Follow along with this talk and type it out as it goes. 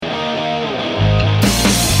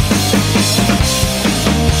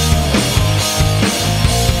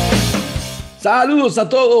Saludos a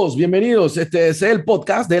todos, bienvenidos. Este es el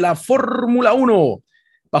podcast de la Fórmula 1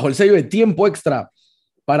 bajo el sello de tiempo extra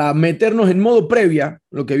para meternos en modo previa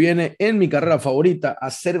lo que viene en mi carrera favorita,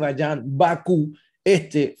 Azerbaiyán, Baku,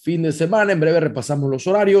 este fin de semana. En breve repasamos los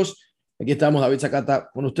horarios. Aquí estamos, David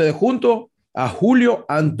Sakata, con ustedes junto a Julio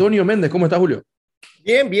Antonio Méndez. ¿Cómo está, Julio?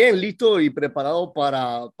 Bien, bien, listo y preparado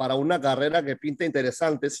para una carrera que pinta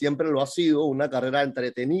interesante. Siempre lo ha sido, una carrera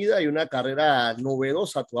entretenida y una carrera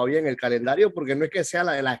novedosa todavía en el calendario, porque no es que sea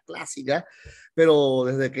la de las clásicas, pero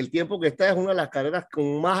desde que el tiempo que está es una de las carreras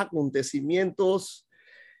con más acontecimientos.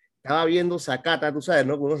 Estaba viendo Sakata, tú sabes,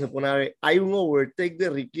 ¿no? Que uno se pone a ver, hay un overtake de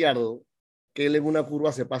Ricciardo, que él en una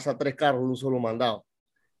curva se pasa 3 carros en un solo mandado.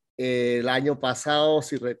 El año pasado,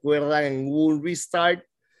 si recuerdan, en un restart,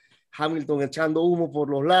 Hamilton echando humo por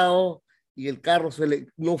los lados y el carro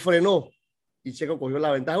no frenó y Checo cogió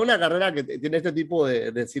la ventaja. Una carrera que tiene este tipo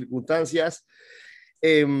de circunstancias.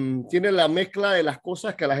 Tiene la mezcla de las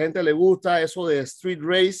cosas que a la gente le gusta, eso de street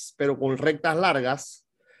race, pero con rectas largas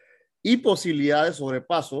y posibilidades de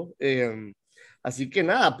sobrepaso. Así que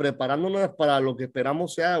nada, preparándonos para lo que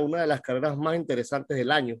esperamos sea una de las carreras más interesantes del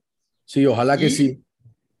año. Sí, ojalá que Y sí.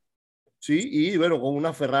 sí, y bueno, con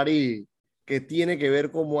una Ferrari que tiene que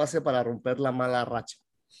ver cómo hace para romper la mala racha.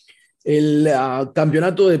 El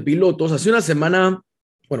campeonato de pilotos, hace una semana,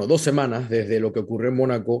 bueno, 2 semanas desde lo que ocurrió en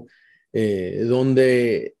Mónaco,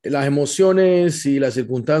 donde las emociones y las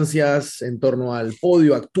circunstancias en torno al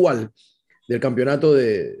podio actual del campeonato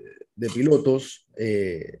de pilotos,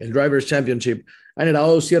 el Drivers' Championship, han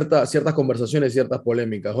generado ciertas conversaciones, ciertas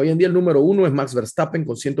polémicas. Hoy en día el número uno es Max Verstappen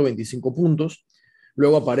con 125 puntos,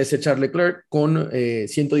 luego aparece Charles Leclerc con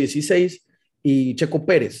 116 y Checo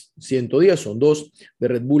Pérez, 110, son dos de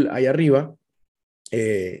Red Bull ahí arriba,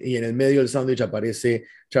 y en el medio del sándwich aparece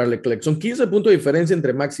Charles Leclerc. Son 15 puntos de diferencia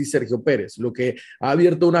entre Max y Sergio Pérez, lo que ha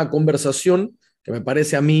abierto una conversación que me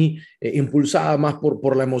parece a mí impulsada más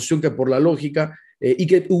por la emoción que por la lógica, y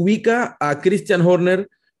que ubica a Christian Horner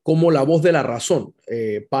como la voz de la razón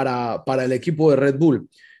para el equipo de Red Bull.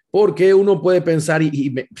 Porque uno puede pensar,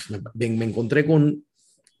 me encontré con,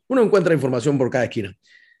 uno encuentra información por cada esquina.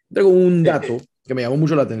 Traigo un dato que me llamó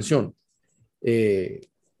mucho la atención. Eh,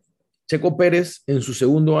 Checo Pérez en su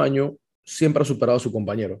segundo año siempre ha superado a su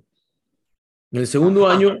compañero. En el segundo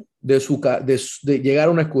Ajá. año de llegar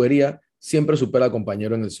a una escudería, siempre supera al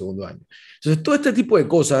compañero en el segundo año. Entonces, todo este tipo de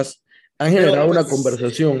cosas han Pero generado una pues,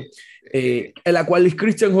 conversación en la cual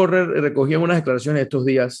Christian Horner recogía unas declaraciones estos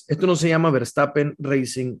días. Esto no se llama Verstappen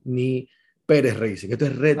Racing ni Pérez Racing, esto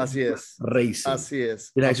es Red así Bull es, Racing. así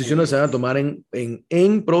es, Y las así decisiones se van a es. tomar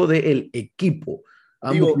en pro del equipo.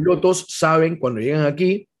 Ambos Digo, pilotos saben cuando llegan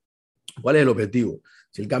aquí cuál es el objetivo.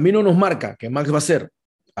 Si el camino nos marca que Max va a ser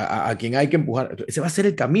a quien hay que empujar, ese va a ser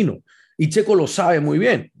el camino. Y Checo lo sabe muy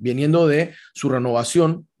bien, viniendo de su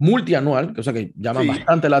renovación multianual, cosa que llama sí,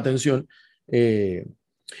 bastante la atención.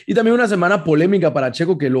 Y también una semana polémica para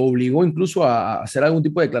Checo que lo obligó incluso a hacer algún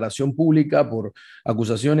tipo de declaración pública por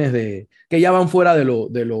acusaciones que ya van fuera de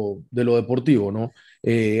lo deportivo, ¿no?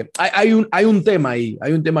 Hay un tema ahí,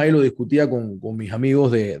 lo discutía con mis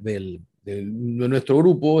amigos de nuestro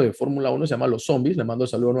grupo de Fórmula 1, se llama Los Zombies, les mando el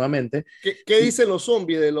saludo nuevamente. ¿qué dicen los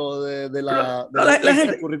zombies de La, lo la gente,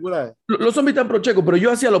 extracurricular? los zombies están pro Checo, pero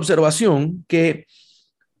yo hacía la observación que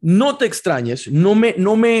no te extrañes, no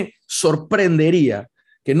me sorprendería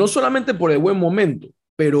que no solamente por el buen momento,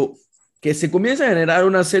 pero que se comience a generar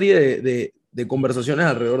una serie de conversaciones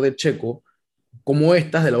alrededor de Checo, como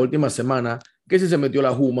estas de la última semana, que si se metió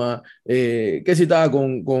la juma, que si estaba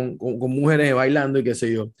con mujeres bailando y qué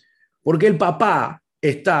sé yo. Porque el papá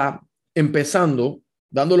está empezando,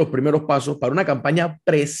 dando los primeros pasos para una campaña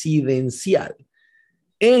presidencial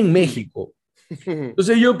en México.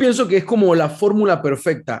 Entonces yo pienso que es como la fórmula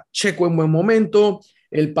perfecta. Checo en buen momento,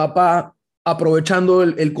 el papá aprovechando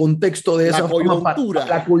el contexto de La esa forma, coyuntura.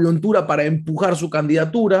 la coyuntura para empujar su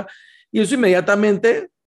candidatura, y eso inmediatamente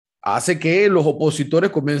hace que los opositores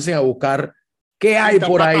comiencen a buscar qué hay Quita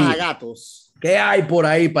por patas a ahí, gatos. qué hay por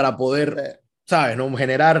ahí para poder, Eh, ¿sabes? ¿No?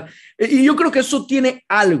 Generar. Y yo creo que eso tiene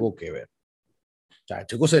algo que ver. O sea,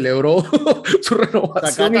 Checo celebró su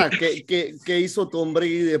renovación y Sakata, ¿qué hizo Tom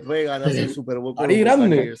Brady después de ganarse el Super Bowl con Ari los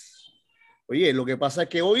grande, Buccaneers? Oye, lo que pasa es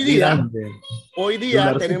que Ari grande, hoy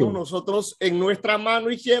día tenemos celularcito. nosotros en nuestra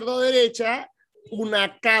mano izquierda o derecha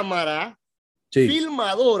una cámara Sí,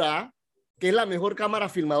 filmadora, que es la mejor cámara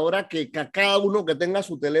filmadora que cada uno que tenga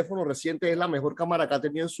su teléfono reciente es la mejor cámara que ha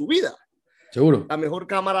tenido en su vida. Seguro. La mejor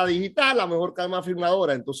cámara digital, la mejor cámara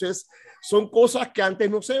filmadora. Entonces, son cosas que antes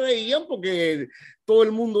no se veían porque todo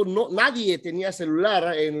el mundo, no, nadie tenía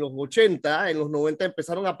celular en los 80, en los 90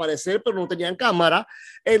 empezaron a aparecer, pero no tenían cámara.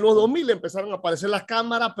 En los 2000 empezaron a aparecer las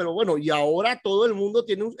cámaras, pero bueno, y ahora todo el mundo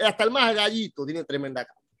tiene, hasta el más gallito tiene tremenda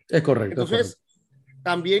cámara. Es correcto, es correcto. Entonces,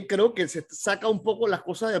 también creo que se saca un poco las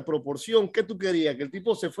cosas de proporción. ¿Qué tú querías? Que el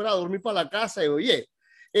tipo se fuera a dormir para la casa y oye,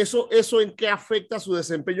 ¿eso en qué afecta su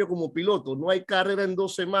desempeño como piloto? No hay carrera en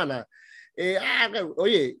 2 semanas.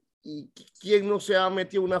 Oye, ¿y quién no se ha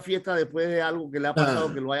metido una fiesta después de algo que le ha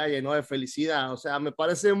pasado que lo haya llenado de felicidad? O sea, me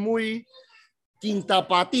parece muy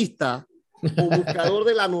quintapatista o buscador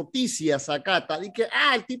de la noticia, Sakata. Y que,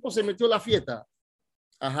 el tipo se metió en la fiesta.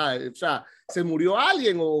 Ajá, o sea, ¿se murió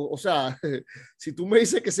alguien? O sea, si tú me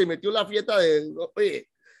dices que se metió en la fiesta oye,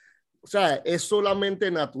 o sea, es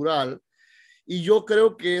solamente natural. Y yo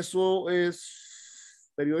creo que eso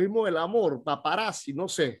es periodismo del amor, paparazzi, no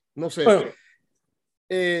sé. Bueno,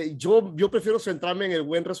 Yo prefiero centrarme en el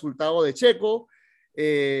buen resultado de Checo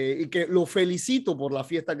y que lo felicito por la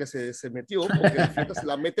fiesta que se metió, porque la fiesta se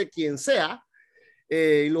la mete quien sea.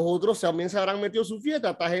 Y los otros también se habrán metido su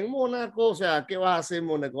fiesta. Estás en Mónaco, o sea, ¿qué vas a hacer en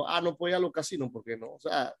Mónaco? No puedo ir a los casinos, ¿por qué no? O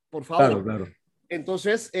sea, por favor. claro, claro.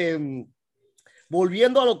 Entonces,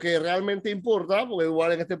 volviendo a lo que realmente importa, porque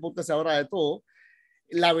igual en este punto se habla de todo,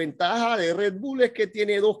 la ventaja de Red Bull es que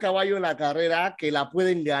tiene 2 caballos en la carrera que la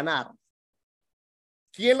pueden ganar.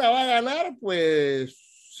 ¿Quién la va a ganar? Pues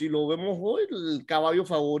si lo vemos hoy, el caballo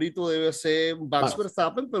favorito debe ser Max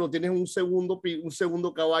Verstappen, pero tienes un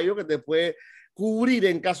segundo caballo que te puede cubrir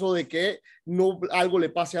en caso de que algo le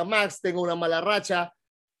pase a Max, tenga una mala racha,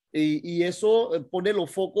 y eso pone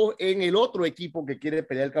los focos en el otro equipo que quiere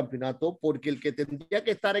pelear el campeonato, porque el que tendría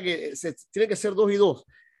que estar tiene que ser 2-2.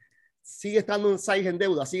 Sigue estando en Sainz en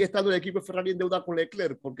deuda, sigue estando el equipo de Ferrari en deuda con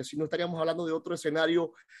Leclerc, porque si no estaríamos hablando de otro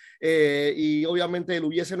escenario, y obviamente el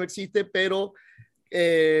hubiese no existe, pero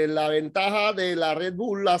la ventaja de la Red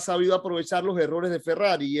Bull ha sabido aprovechar los errores de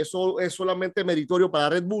Ferrari, y eso es solamente meritorio para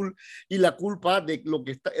Red Bull, y la culpa de lo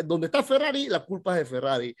que está, donde está Ferrari, la culpa es de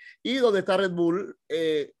Ferrari, y donde está Red Bull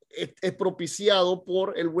es propiciado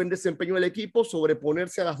por el buen desempeño del equipo,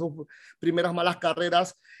 sobreponerse a las 2 primeras malas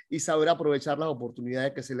carreras y saber aprovechar las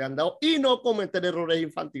oportunidades que se le han dado y no cometer errores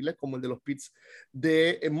infantiles como el de los pits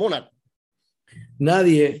de Mónaco.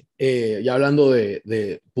 Nadie, ya hablando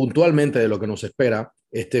puntualmente de lo que nos espera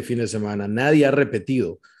este fin de semana, nadie ha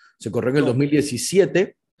repetido. Se corrió en el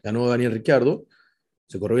 2017, ganó Daniel Ricciardo.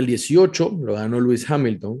 Se corrió en el 18, lo ganó Lewis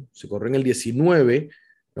Hamilton. Se corrió en el 19,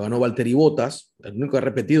 lo ganó Valtteri Bottas. El único que ha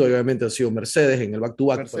repetido, obviamente, ha sido Mercedes en el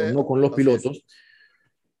back-to-back, pero no con los pilotos.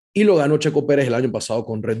 Y lo ganó Checo Pérez el año pasado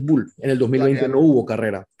con Red Bull. En el 2020 no hubo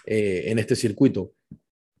carrera en este circuito.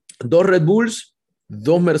 2 Red Bulls,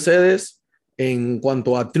 2 Mercedes en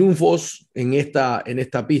cuanto a triunfos en esta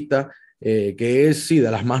pista, que es, sí,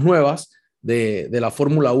 de las más nuevas de la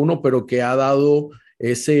Fórmula 1, pero que ha dado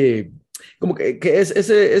como que es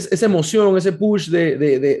esa emoción, ese push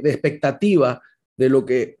de expectativa de lo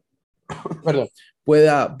que perdón,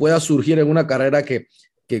 pueda surgir en una carrera que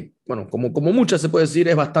bueno, como muchas se puede decir,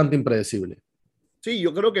 es bastante impredecible. Sí,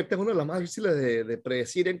 yo creo que esta es una de las más difíciles de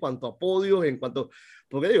predecir en cuanto a podios,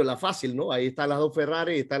 porque digo, la fácil, ¿no? Ahí están las 2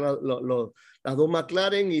 Ferrari, están las 2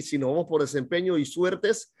 McLaren, y si nos vamos por desempeño y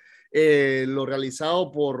suertes, lo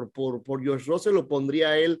realizado por George Russell lo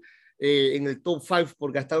pondría él en el top 5,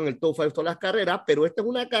 porque ha estado en el top 5 todas las carreras, pero esta es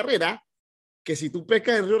una carrera que si tú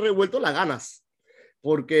pescas en río revuelto la ganas,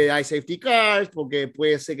 porque hay safety cars, porque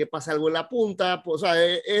puede ser que pase algo en la punta, pues, o sea,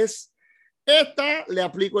 esta le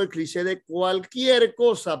aplico el cliché de cualquier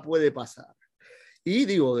cosa puede pasar. Y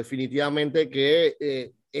digo, definitivamente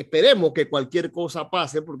que esperemos que cualquier cosa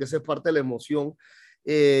pase, porque esa es parte de la emoción.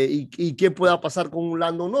 Y qué pueda pasar con un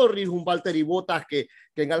Lando Norris, un Valtteri Bottas que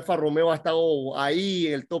en Alfa Romeo ha estado ahí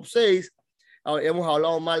en el top 6. Hemos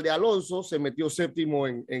hablado mal de Alonso, se metió séptimo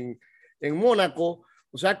en Mónaco.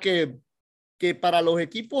 O sea que para los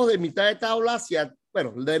equipos de mitad de tabla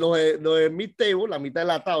bueno, de los de mid-table, la mitad de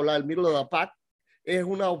la tabla, el middle of the pack, es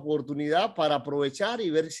una oportunidad para aprovechar y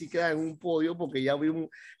ver si queda en un podio, porque ya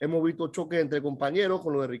hemos visto choques entre compañeros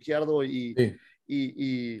con lo de Ricciardo y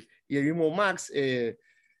el mismo Max, se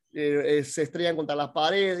estrellan contra las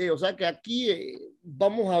paredes. O sea que aquí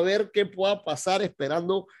vamos a ver qué pueda pasar,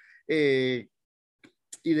 esperando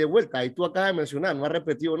y de vuelta, y tú acabas de mencionar, no ha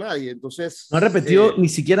repetido nadie, entonces... No han repetido, ni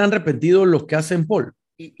siquiera han repetido los que hacen pole.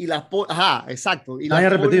 Y las pole, ajá, exacto. Y nadie ha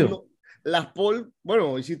repetido. las pole,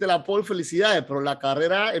 bueno, hiciste la pole, felicidades, pero la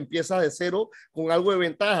carrera empieza de cero con algo de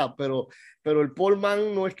ventaja, pero el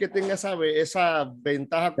poleman no es que tenga esa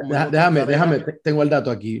ventaja como en otras carreras. Tengo el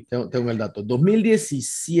dato aquí, tengo el dato.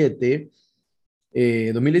 2017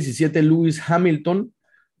 Lewis Hamilton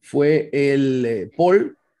fue el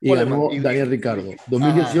pole y Poleman. ganó Daniel Ricciardo. Ajá,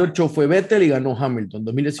 2018 fue Vettel y ganó Hamilton.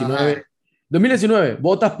 ajá. 2019,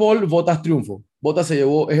 Bottas pole, Bottas triunfo. Bottas se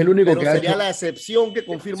llevó, es el único Pero que ha sería hecho. la excepción que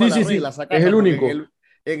confirma Sí, la sí, sí, regla, es Sakata, el porque único.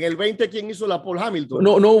 en el 20, ¿quién hizo la pole? Hamilton.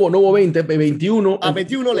 No hubo 20, 21. A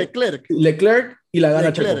 21 Leclerc. Leclerc y la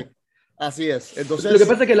gana Checo. Leclerc. Así es. Lo que Entonces,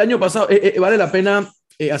 pasa es que el año pasado vale la pena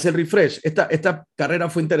hacer refresh. Esta carrera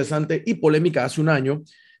fue interesante y polémica hace un año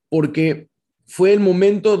porque fue el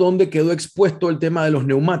momento donde quedó expuesto el tema de los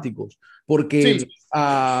neumáticos. Porque sí. se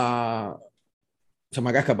me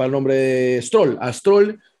acaba de escapar el nombre de Stroll. A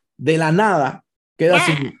Stroll de la nada queda ¡Bah!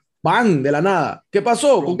 sin ¡bang! De la nada. ¿Qué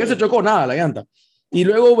pasó? ¿Con qué se Explotó. chocó? Nada, la llanta. Y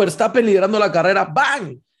luego Verstappen liderando la carrera,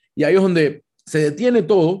 ¡bang! Y ahí es donde se detiene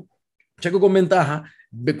todo. Checo con ventaja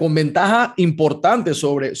importante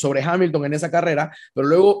sobre Hamilton en esa carrera, pero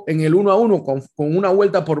luego en el 1-1, con una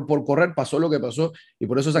vuelta por correr, pasó lo que pasó, y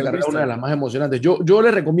por eso esa El carrera es una de restart. las más emocionantes. Yo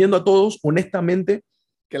le recomiendo a todos, honestamente,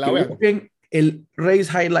 Que la que vean. busquen el race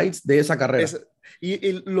highlights de esa carrera. Es,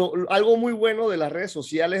 algo muy bueno de las redes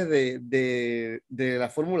sociales de la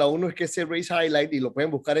Fórmula 1 es que ese race highlight, y lo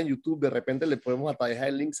pueden buscar en YouTube, de repente le podemos hasta dejar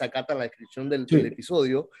el link Sakata en la descripción del Sí,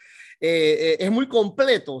 episodio, es muy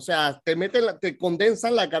completo, o sea, te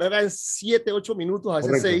condensan la carrera en 7, 8 minutos, a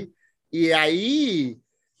veces correcto. 6, y ahí,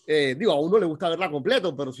 digo, a uno le gusta verla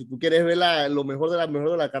completo, pero si tú quieres ver lo mejor de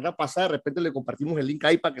la carrera pasada, de repente le compartimos el link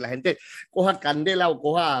ahí para que la gente coja candela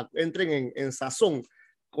o entren en sazón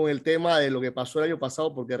con el tema de lo que pasó el año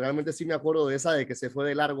pasado, porque realmente sí me acuerdo de esa de que se fue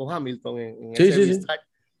de largo Hamilton en Sí, ese sí, sí. restart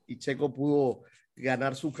y Checo pudo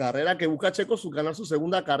ganar su carrera, que busca Checo ganar su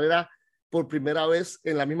segunda carrera por primera vez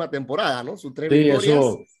en la misma temporada, ¿no? Sus 3 Sí, victorias,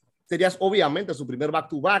 eso, sería obviamente su primer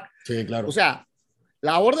back-to-back. sí, O claro. sea,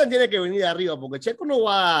 la orden tiene que venir de arriba, porque Checo no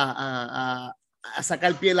va a sacar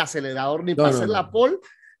el pie del acelerador ni No, para no, hacer no. la pole,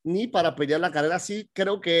 ni para pelear la carrera. Sí,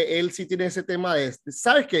 creo que él sí tiene ese tema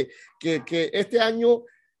sabes que este año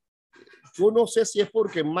yo no sé si es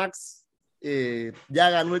porque Max ya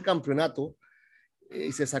ganó el campeonato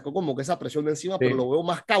y se sacó como que esa presión de encima, pero Sí, lo veo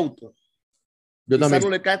más cauto. yo Quizá también. no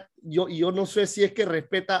le cae, yo no sé si es que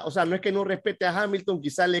respeta, o sea, no es que no respete a Hamilton,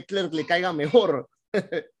 quizá Leclerc le caiga mejor.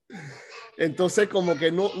 Entonces, como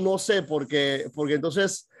que no sé, porque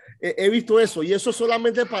entonces he visto eso, y eso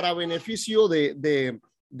solamente para beneficio de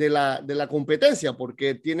la competencia,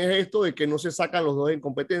 porque tienes esto de que no se sacan los dos en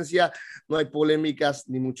competencia, no hay polémicas,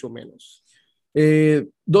 ni mucho menos.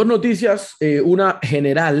 Dos noticias, una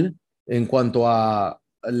general en cuanto a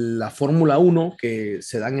la Fórmula 1 que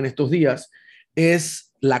se dan en estos días,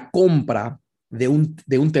 es la compra de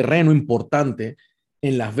un terreno importante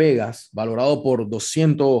en Las Vegas, valorado por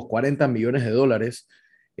 240 millones de dólares,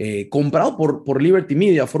 comprado por Liberty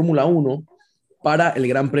Media, Fórmula 1, para el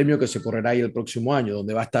Gran Premio que se correrá ahí el próximo año,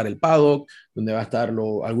 donde va a estar el paddock, donde va a estar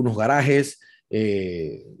algunos garajes,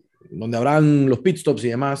 donde habrán los pit stops y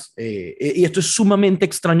demás. Y esto es sumamente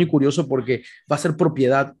extraño y curioso porque va a ser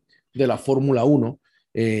propiedad de la Fórmula 1.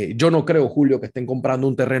 Yo no creo, Julio, que estén comprando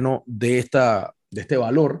un terreno de este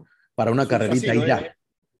valor para una Es un carrerita y casino, ya.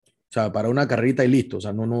 O sea, para una carrerita y listo. O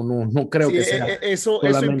sea, no creo Sí, que sea eso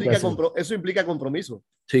solamente implica, así. eso implica compromiso.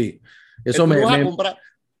 Sí, eso Tú no me, vas a me comprar,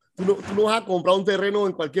 tú no vas a comprar un terreno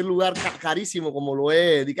en cualquier lugar carísimo como lo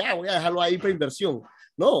es, de que voy a dejarlo ahí para inversión.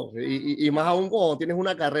 No, y más aún cuando tienes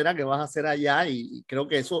una carrera que vas a hacer allá, y creo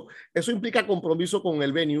que eso implica compromiso con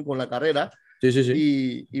el venue, con la carrera, sí, sí,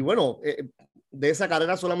 sí. y bueno, de esa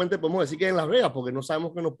carrera solamente podemos decir que en Las Vegas, porque no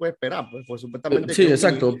sabemos qué nos puede esperar, pues supuestamente Sí, creo que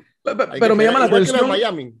exacto. hay que Pero me esperar, llama la igual que lo de atención.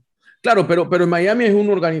 Miami. Claro, pero en Miami es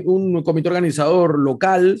un comité organizador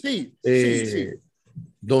local, Sí, sí, eh, sí.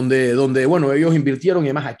 donde, bueno, ellos invirtieron y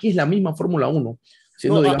además aquí es la misma Fórmula 1,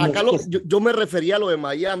 siendo, No, digamos, yo me refería a lo de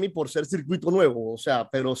Miami por ser circuito nuevo, o sea,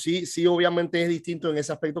 pero sí, obviamente es distinto en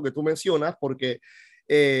ese aspecto que tú mencionas, porque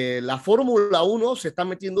la Fórmula 1 se está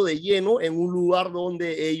metiendo de lleno en un lugar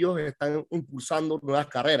donde ellos están impulsando nuevas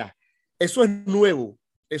carreras. Eso es nuevo,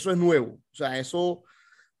 o sea, eso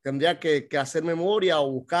tendría que hacer memoria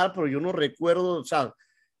o buscar, pero yo no recuerdo, o sea,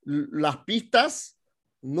 las pistas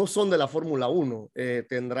no son de la Fórmula 1,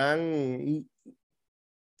 tendrán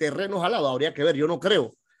terrenos al lado, habría que ver, yo no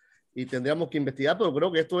creo, y tendríamos que investigar, pero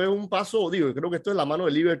creo que esto es un paso, digo, creo que esto es la mano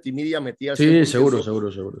de Liberty Media metida al sí, seguro, 100%,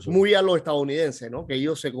 seguro, seguro, seguro. muy a los estadounidenses, ¿no? Que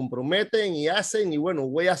ellos se comprometen y hacen, y bueno,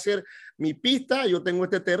 voy a hacer mi pista, yo tengo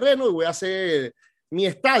este terreno y voy a hacer mi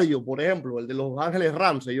estadio, por ejemplo, el de Los Ángeles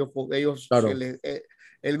Rams, Claro.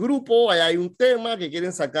 el grupo, hay un tema que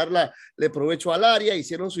quieren sacarle provecho al área,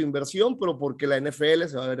 hicieron su inversión, pero porque la NFL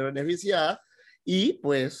se va a ver beneficiada y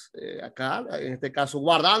pues acá, en este caso,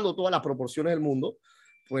 guardando todas las proporciones del mundo,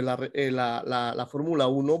 pues la Fórmula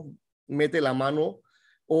 1 mete la mano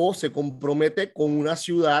o se compromete con una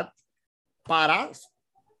ciudad para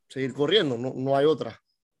seguir corriendo, no hay otra.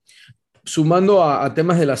 Sumando a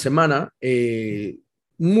temas de la semana,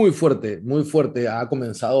 muy fuerte ha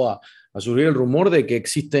comenzado a surgir el rumor de que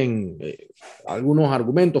existen algunos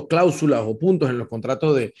argumentos, cláusulas o puntos en los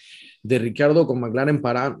contratos de Ricciardo con McLaren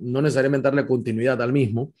para no necesariamente darle continuidad al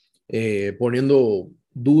mismo, poniendo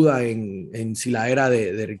duda en si la era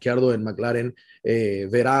de Ricciardo en McLaren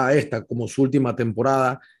verá esta como su última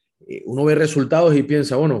temporada. Uno ve resultados y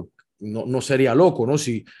piensa, bueno, no sería loco, ¿no?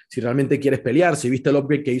 Si realmente quieres pelear, si viste el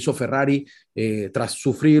upgrade que hizo Ferrari tras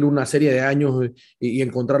sufrir una serie de años y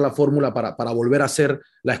encontrar la fórmula para volver a ser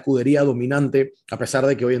la escudería dominante, a pesar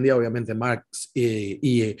de que hoy en día obviamente Max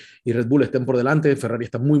y Red Bull estén por delante, Ferrari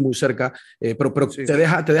está muy cerca, pero Sí.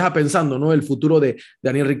 te deja pensando, ¿no? El futuro de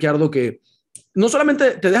Daniel Ricciardo, que no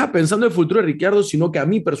solamente te deja pensando el futuro de Ricciardo, sino que a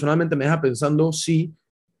mí personalmente me deja pensando si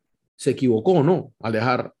se equivocó o no al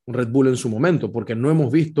dejar Red Bull en su momento, porque no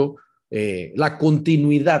hemos visto la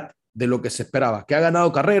continuidad de lo que se esperaba, que ha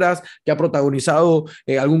ganado carreras, que ha protagonizado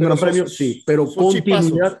algún Pero gran premio, sí, pero son continuidad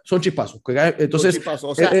chispazos. son chispazos. Son Entonces,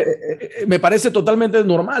 chispazos. O sea, me parece totalmente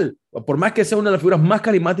normal, por más que sea una de las figuras más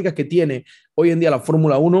carismáticas que tiene hoy en día la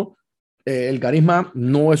Fórmula 1, el carisma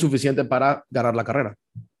no es suficiente para ganar la carrera.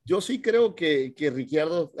 yo sí creo que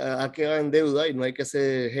Ricciardo ha quedado en deuda y no hay que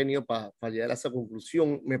ser genio para llegar a esa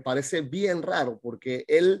conclusión. Me parece bien raro porque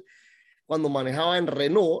él, cuando manejaba en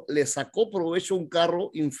Renault, le sacó provecho a un carro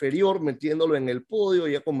inferior metiéndolo en el podio.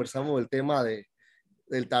 Ya conversamos del tema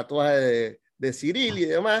del tatuaje de Cyril y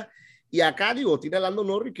demás. Y acá, digo, tiene a Lando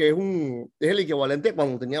Norris, que es el equivalente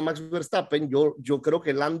cuando tenía Max Verstappen. Yo creo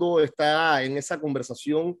que Lando está en esa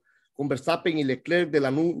conversación con Verstappen y Leclerc de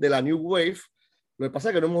la New Wave. Lo que pasa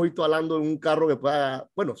es que no hemos visto a Lando en un carro que pueda,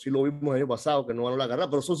 bueno, sí lo vimos el año pasado, que no ganó la carrera,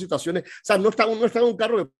 pero son situaciones, o sea, no está en un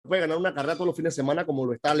carro que puede ganar una carrera todos los fines de semana como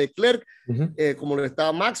lo está Leclerc, como lo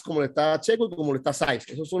está Max, como lo está Checo y como lo está Sainz.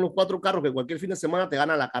 Esos son los 4 carros que cualquier fin de semana te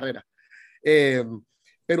gana la carrera. Eh,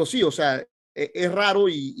 pero sí, o sea, es raro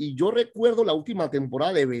y yo recuerdo la última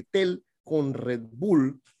temporada de Vettel con Red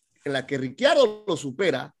Bull, en la que Ricciardo lo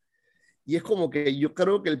supera, y es como que yo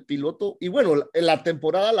creo que el piloto, y bueno, en la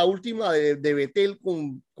temporada, la última de Vettel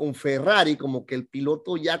con Ferrari, como que el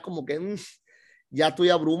piloto ya como que ya estoy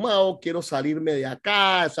abrumado, quiero salirme de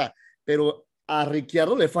acá, o sea, pero a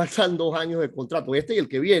Ricciardo le faltan 2 años de contrato, este y el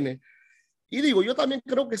que viene. Y digo, yo también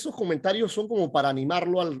creo que esos comentarios son como para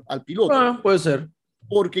animarlo al piloto. Puede ser.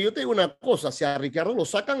 Porque yo te digo una cosa, si a Ricciardo lo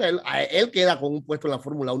sacan, a él queda con un puesto en la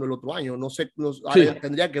Fórmula 1 el otro año. No sé, Sí.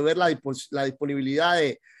 tendría que ver la disponibilidad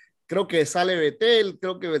creo que sale Vettel,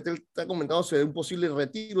 creo que Vettel está comentando sobre un posible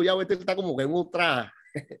retiro, ya Vettel está como que en otra,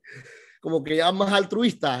 como que ya más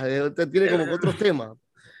altruista, tiene como que otros temas.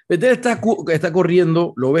 Vettel está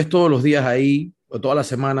corriendo, lo ves todos los días ahí, o todas las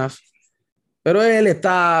semanas, pero él Como que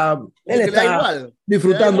está le da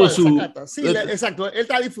disfrutando igual, Sakata. Sí, exacto, él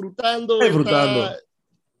está disfrutando, disfrutando.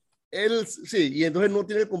 él sí, y entonces no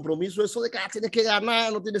tiene el compromiso eso de que tienes que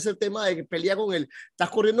ganar, no tienes el tema de que pelea con él, estás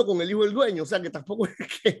corriendo con el hijo del dueño, o sea que tampoco es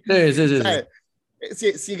que,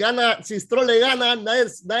 Sí. si Stroll le gana,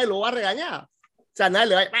 nadie lo va a regañar, o sea, nadie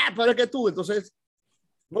le va a, pero es que tú, entonces,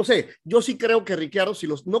 no sé, yo sí creo que Ricciardo,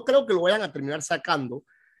 no creo que lo vayan a terminar sacando,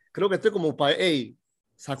 creo que estoy como para, hey,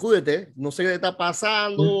 sacúdete, no sé qué está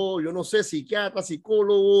pasando, yo no sé, psiquiatra,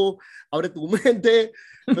 psicólogo, abre tu mente,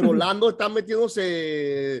 pero Lando está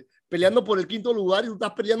metiéndose, peleando por el 5.º lugar y tú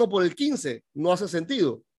estás peleando por el 15, no hace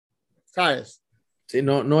sentido, ¿sabes? Sí,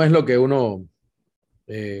 no es lo que uno,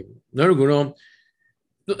 no es lo que uno,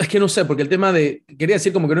 es que no sé, porque el tema quería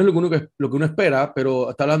decir como que no es lo que uno espera,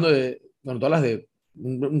 pero está hablando de, bueno, tú hablas de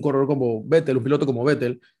un corredor como Vettel, un piloto como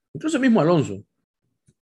Vettel, incluso el mismo Alonso.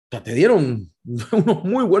 O sea, te dieron unos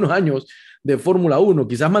muy buenos años de Fórmula 1,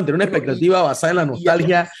 quizás mantener una Bueno, expectativa basada en la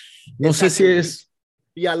nostalgia, no sé si exacto, es...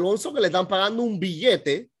 y Alonso que le están pagando un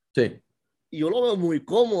billete, Sí. y yo lo veo muy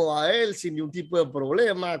cómodo a él, sin ningún tipo de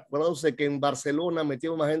problema, acuérdense que en Barcelona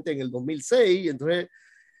metió más gente en el 2006, entonces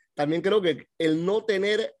también creo que el no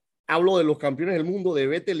tener, hablo de los campeones del mundo, de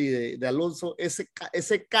Vettel y de Alonso,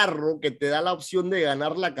 ese carro que te da la opción de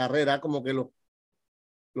ganar la carrera, como que lo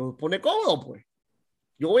pone cómodo, pues.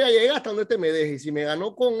 Yo voy a llegar hasta donde este me deje. Y si me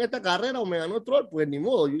ganó con esta carrera o me ganó otro, pues ni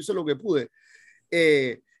modo, yo hice lo que pude.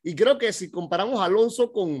 Y creo que si comparamos a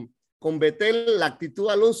Alonso con Vettel, la actitud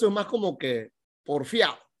de Alonso es más como que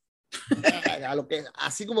porfiado.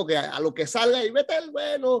 Así como que a lo que salga y Vettel,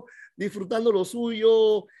 bueno, disfrutando lo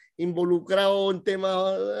suyo, involucrado en temas,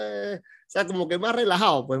 o sea, como que más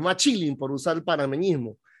relajado, pues más chilling, por usar el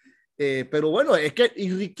panameñismo. Pero bueno, es que y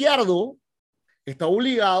Ricciardo está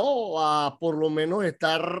obligado a por lo menos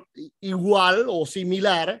estar igual o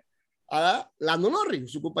similar a Lando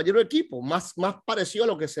Norris, su compañero de equipo, más parecido a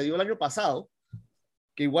lo que se dio el año pasado,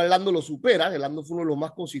 que igual Lando lo supera. Lando fue uno de los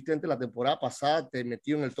más consistentes la temporada pasada, te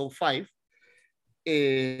metió en el top 5.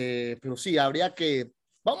 Pero sí, habría que...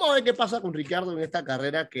 Vamos a ver qué pasa con Ricciardo en esta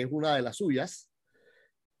carrera, que es una de las suyas.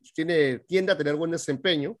 Tiende a tener buen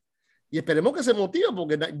desempeño. Y esperemos que se motive,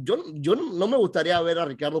 porque yo no me gustaría ver a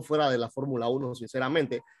Ricciardo fuera de la Fórmula 1,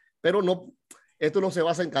 sinceramente. Pero no, esto no se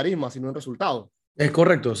basa en carisma, sino en resultados. Es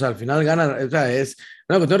correcto, o sea, al final gana, o sea, es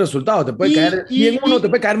una cuestión de resultados. Te puede caer bien Y, uno, te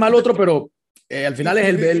puede caer mal otro, pero al final es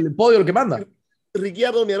el podio el que manda.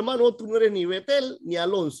 Ricciardo, mi hermano, tú no eres ni Vettel ni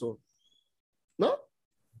Alonso, ¿no?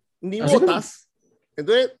 Ni Así Bottas.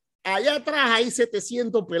 Entonces, allá atrás hay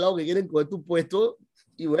 700 pelados que quieren coger tu puesto.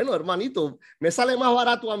 Y bueno, hermanito, me sale más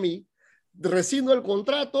barato a mí. Rescindo el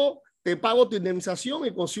contrato, te pago tu indemnización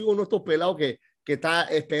y consigo uno de estos pelados que está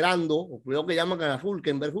esperando. Cuidado que llaman a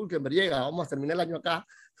Hulkenberg llega, vamos a terminar el año acá.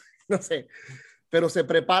 No sé. Pero se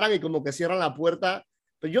preparan y como que cierran la puerta.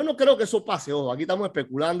 Pero yo no creo que eso pase. Ojo, aquí estamos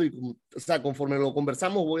especulando y, o sea, conforme lo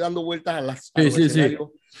conversamos, voy dando vueltas a los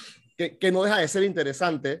escenarios que no deja de ser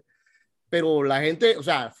interesante. Pero la gente, o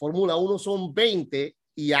sea, Fórmula 1 son 20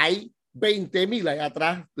 y hay 20,000 allá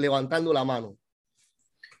atrás levantando la mano.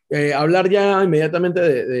 Hablar ya inmediatamente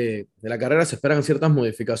de la carrera, se esperan ciertas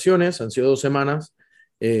modificaciones, han sido 2 semanas.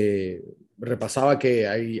 Repasaba que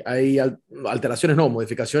hay alteraciones, no,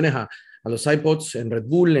 modificaciones a los iPods en Red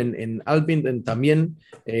Bull, en Alpine también.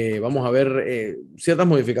 Vamos a ver ciertas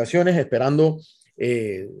modificaciones, esperando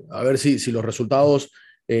a ver si los resultados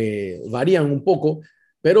varían un poco.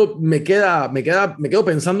 Pero me quedo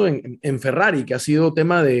pensando en Ferrari, que ha sido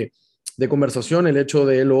tema de conversación el hecho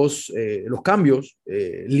de los cambios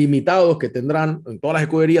limitados que tendrán en todas las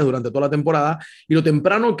escuderías durante toda la temporada y lo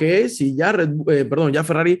temprano que es y ya, ya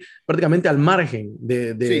Ferrari prácticamente al margen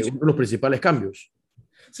de Sí. uno de los principales cambios.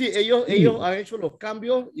 Sí, ellos han hecho los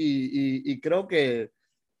cambios y creo que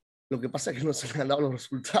lo que pasa es que no se les han dado los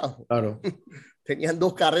resultados. Claro. Tenían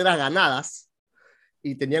 2 carreras ganadas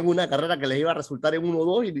y tenían una carrera que les iba a resultar en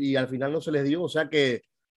 1-2 y al final no se les dio. O sea que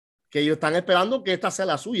ellos están esperando que esta sea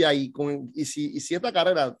la suya y si esta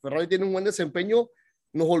carrera Ferrari tiene un buen desempeño,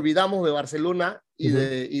 nos olvidamos de Barcelona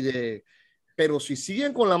pero si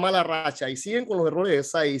siguen con la mala racha y siguen con los errores de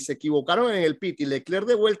Sainz, se equivocaron en el pit y Leclerc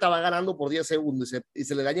de vuelta va ganando por 10 segundos y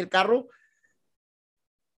se le daña el carro,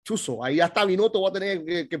 chuzo, ahí hasta Binotto va a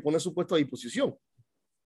tener que poner su puesto a disposición.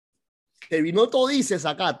 Que Binotto dice,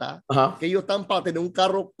 Sakata, que ellos están para tener un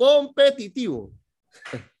carro competitivo.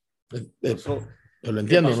 Yo lo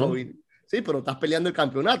entiendo, ¿no? Sí, pero estás peleando el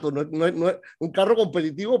campeonato. No, un carro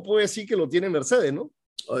competitivo puede decir que lo tiene Mercedes, ¿no?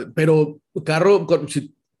 Pero carro,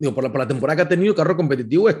 por la temporada que ha tenido, carro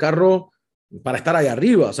competitivo es carro para estar ahí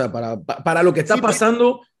arriba, o sea, para lo que está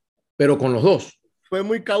pasando, pero con los dos. Fue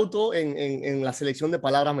muy cauto en la selección de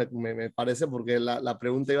palabras, me parece, porque la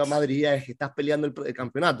pregunta iba más dirigida, es que estás peleando el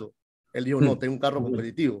campeonato. Él dijo, no, tengo un carro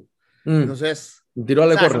competitivo. Entonces, tiró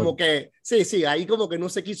al correo. Como que, sí, ahí como que no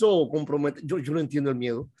se quiso comprometer. Yo no entiendo el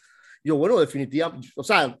miedo. Yo, bueno, definitivamente, o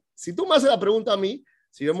sea, si tú me haces la pregunta a mí,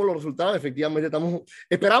 si vemos los resultados, efectivamente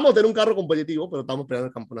esperamos tener un carro competitivo, pero estamos esperando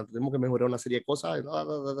el campeonato. Tenemos que mejorar una serie de cosas.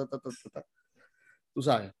 Tú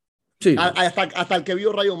sabes. Sí. Hasta el que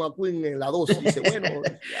vio Rayo McQueen en la 2 dice, bueno,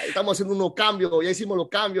 estamos haciendo unos cambios, ya hicimos los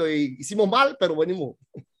cambios y hicimos mal, pero venimos.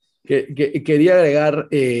 Quería agregar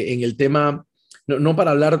en el tema, no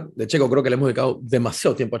para hablar de Checo, creo que le hemos dedicado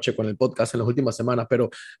demasiado tiempo a Checo en el podcast en las últimas semanas, pero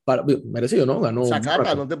merecido, ¿no? Ganó.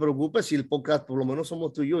 Sakata, no te preocupes, si el podcast por lo menos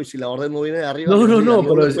somos tú y yo, y si la orden no viene de arriba. No,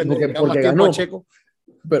 pero porque ganó. Checo.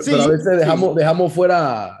 Pero a veces dejamos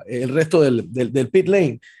fuera el resto del pit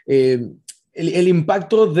lane. El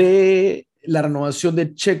impacto de la renovación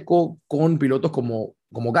de Checo con pilotos como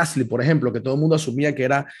Gasly, por ejemplo, que todo el mundo asumía que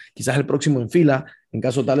era quizás el próximo en fila, en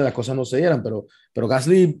caso tal de las cosas no se dieran, pero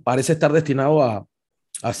Gasly parece estar destinado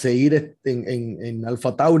a seguir en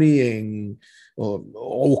Alfa Tauri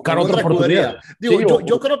o buscar otra oportunidad. Digo,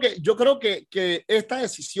 yo creo que esta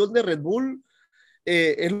decisión de Red Bull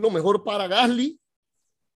es lo mejor para Gasly,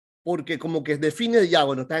 porque como que define ya,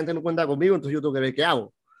 bueno, esta gente no cuenta conmigo, entonces yo tengo que ver qué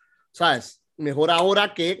hago, ¿sabes? Mejor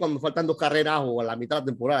ahora que cuando faltan 2 carreras o a la mitad de la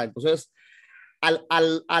temporada. Entonces,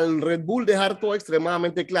 al Red Bull dejar todo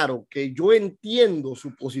extremadamente claro, que yo entiendo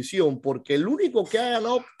su posición, porque el único que ha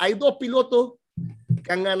ganado, hay 2 pilotos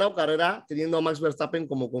que han ganado carrera teniendo a Max Verstappen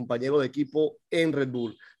como compañero de equipo en Red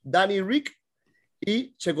Bull. Danny Rick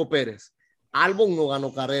y Checo Pérez. Albon no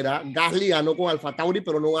ganó carrera, Gasly ganó con Alfa Tauri,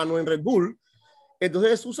 pero no ganó en Red Bull.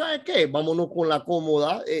 Entonces, ¿tú sabes qué? Vámonos con la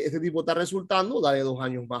cómoda. Este tipo está resultando, dale 2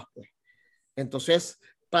 años más, pues. Entonces,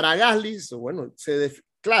 para Gasly, bueno,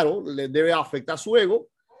 claro, le debe afectar su ego,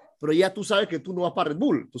 pero ya tú sabes que tú no vas para Red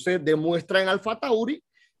Bull. Entonces, demuestra en Alfa Tauri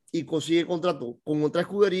y consigue contrato con otra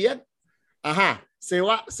escudería. Ajá, se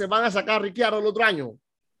van a sacar a Ricciardo el otro año.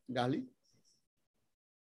 Gasly,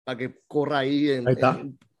 para que corra ahí Ahí está.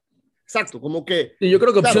 Exacto, como que... Y yo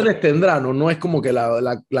creo que Claro, opciones tendrá, ¿no? No es como que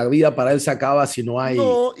la vida para él se acaba si no hay...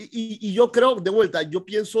 no, y yo creo, de vuelta, yo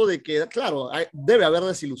pienso de que, claro, debe haber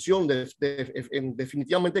desilusión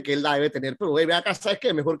definitivamente que él la debe tener, pero ve acá, ¿sabes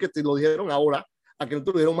qué? Mejor que te lo dijeron ahora, a que no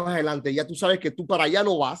te lo dijeron más adelante. Ya tú sabes que tú para allá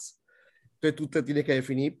no vas, entonces tú te tienes que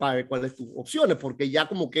definir para ver cuáles tus opciones, porque ya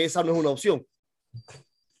como que esa no es una opción.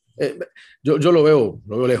 Eh, yo lo veo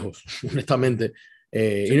lejos, honestamente.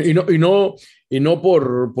 Sí, Y no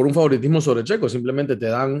por un favoritismo sobre Checo, simplemente te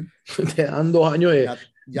dan 2 años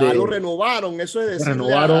ya lo de renovaron, eso es decirle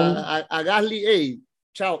renovaron. a Gasly, hey,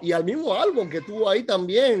 chao, y al mismo Albon que estuvo ahí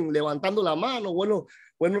también levantando la mano, buenos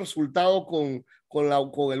resultados con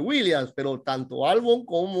el Williams, pero tanto Albon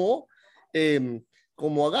eh,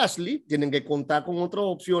 como a Gasly tienen que contar con otras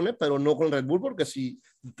opciones, pero no con Red Bull, porque si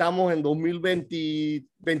estamos en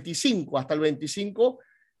 2025, hasta el 25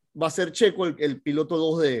 va a ser Checo el piloto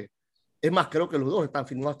 2 de... Es más, creo que los dos están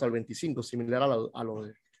firmados hasta el 25, similar a lo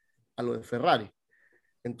de Ferrari.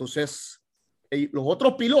 Entonces, los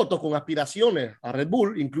otros pilotos con aspiraciones a Red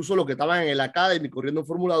Bull, incluso los que estaban en el Academy corriendo en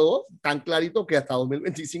Fórmula 2, tan clarito que hasta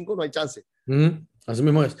 2025 no hay chance. Así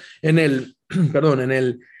mismo es. Perdón,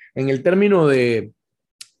 en el término de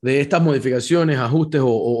estas modificaciones, ajustes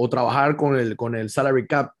o trabajar con el salary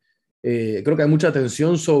cap, creo que hay mucha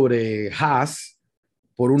atención sobre Haas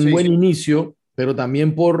por un buen Sí, inicio, pero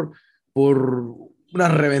también por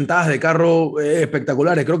unas reventadas de carro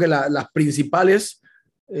espectaculares. Creo que los principales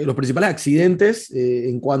accidentes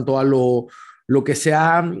en cuanto a lo que se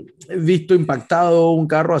ha visto impactado un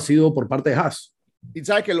carro ha sido por parte de Haas. y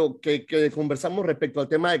sabes que lo que conversamos respecto al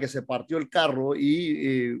tema de que se partió el carro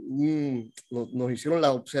y nos hicieron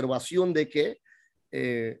la observación de que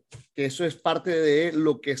eso es parte de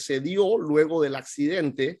lo que se dio luego del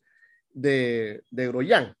accidente de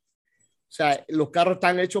Groyan. O sea, los carros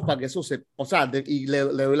están hechos para que eso se... O sea, y le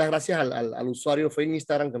doy las gracias al usuario, fue en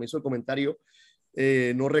Instagram que me hizo el comentario,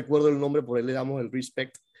 no recuerdo el nombre, por él le damos el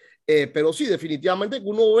respect. Pero sí, definitivamente que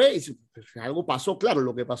uno ve y si algo pasó, claro,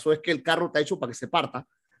 lo que pasó es que el carro está hecho para que se parta,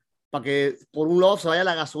 para que por un lado se vaya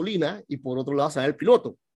la gasolina y por otro lado se vaya el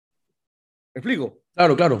piloto. ¿Me explico?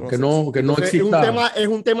 Claro, claro, que no Entonces exista. es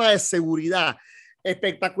un tema de seguridad.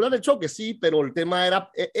 Espectacular el choque, sí, pero el tema era,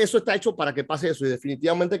 eso está hecho para que pase eso y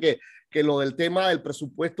definitivamente que lo del tema del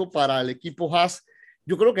presupuesto para el equipo Haas,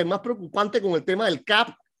 yo creo que el más preocupante con el tema del CAP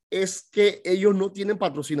es que ellos no tienen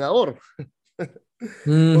patrocinador.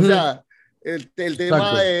 O sea, el tema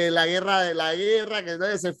Exacto. de la guerra,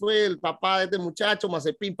 que se fue el papá de este muchacho,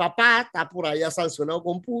 Mazepin, papá, está por allá sancionado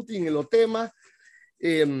con Putin en los temas.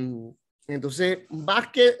 Eh, entonces, más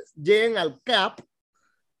que lleguen al CAP,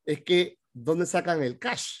 es que dónde sacan el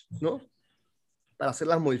cash, ¿no? Para hacer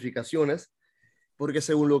las modificaciones, porque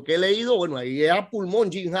según lo que he leído, bueno, ahí es a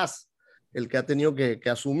pulmón Jim Haas el que ha tenido que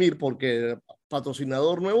asumir, porque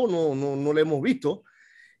patrocinador nuevo no le hemos visto.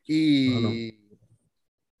 No, no. Y,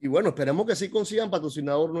 y bueno, esperemos que sí consigan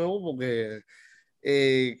patrocinador nuevo, porque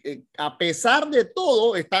a pesar de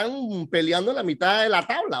todo, están peleando en la mitad de la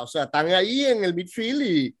tabla, o sea, están ahí en el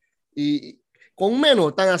midfield y con menos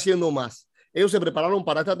están haciendo más. Ellos se prepararon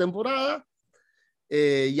para esta temporada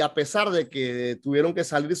y a pesar de que tuvieron que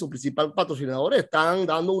salir de su principal patrocinador, están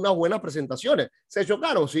dando unas buenas presentaciones. Se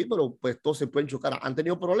chocaron, sí, pero pues todos se pueden chocar. Han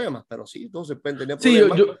tenido problemas, pero sí, todos se pueden tener Sí,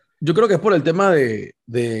 problemas. yo creo que es por el tema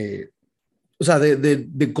o sea,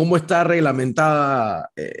 de cómo está reglamentada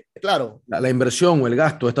Claro, la inversión o el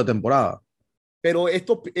gasto esta temporada. pero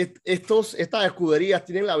estas escuderías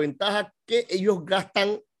tienen la ventaja que ellos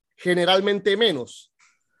gastan generalmente menos.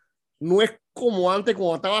 No es como antes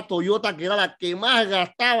cuando estaba Toyota, que era la que más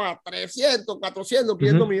gastaba 300, 400, Uh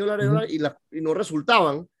 500 -huh, millones de uh -huh. dólares y no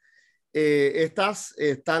resultaban. Estas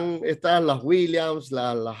las Williams,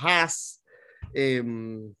 las Haas, eh,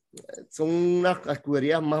 son unas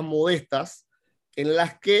escuderías más modestas en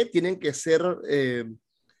las que tienen que ser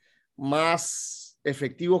más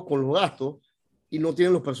efectivos con los gastos y no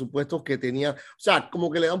tienen los presupuestos que tenían. O sea,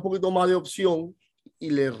 como que le da un poquito más de opción y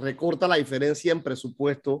le recorta la diferencia en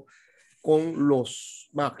presupuesto con los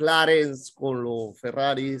McLaren, con los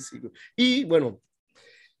Ferraris. Y bueno,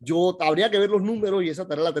 Yo habría que ver los números y esa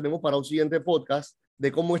tarea la tenemos para un siguiente podcast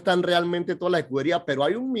de cómo están realmente todas las escuderías, pero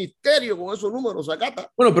hay un misterio con esos números,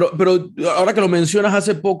 Sakata. Bueno, pero ahora que lo mencionas,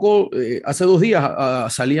 hace poco, hace 2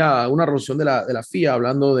 días, salía una resolución de la FIA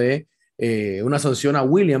hablando de una sanción a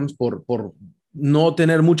Williams por no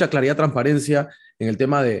tener mucha claridad, transparencia en el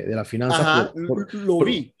tema de las finanzas. Ajá, lo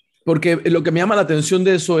vi. Porque lo que me llama la atención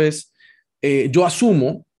de eso es, yo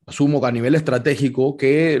asumo que a nivel estratégico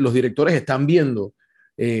que los directores están viendo,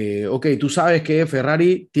 ok, tú sabes que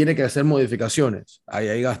Ferrari tiene que hacer modificaciones, ahí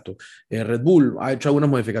hay gasto. Red Bull ha hecho algunas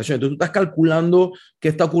modificaciones, entonces tú estás calculando qué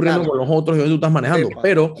está ocurriendo Claro, con los otros y dónde tú estás manejando,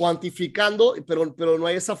 pero... cuantificando, pero no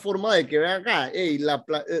hay esa forma de que vean acá, hey,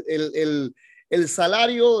 el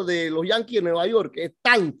salario de los Yankees de Nueva York es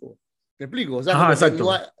tanto. ¿Me explico? O sea, Ajá, como que exacto.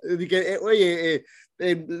 no hay, que, oye,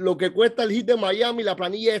 lo que cuesta el hit de Miami, la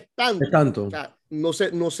planilla es tanto. Es tanto. O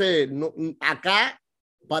sea, no, acá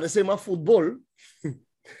parece más fútbol.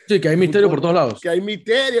 Sí, que hay misterio por Fútbol, todos lados. que hay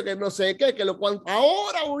misterio, que no sé qué,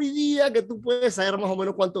 ahora hoy día que tú puedes saber más o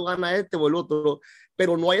menos cuánto gana este o el otro,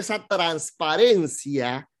 pero no hay esa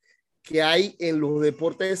transparencia que hay en los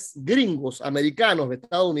deportes gringos, americanos,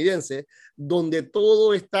 estadounidenses, donde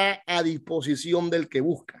todo está a disposición del que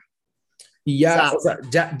busca. Y ya, O o sea,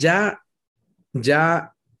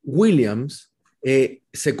 ya Williams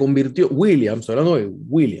se convirtió, Williams, hablando de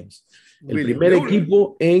Williams, el William, primer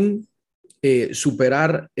equipo en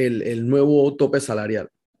superar el nuevo tope salarial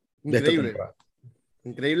de esta increíble, temporada.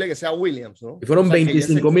 increíble que sea Williams, ¿no? Y fueron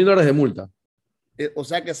 $25,000 de multa. O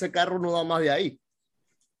sea que ese carro no da más de ahí.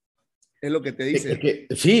 Es lo que te dice. Es que,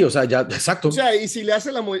 sí, o sea, ya, exacto. O sea, y si le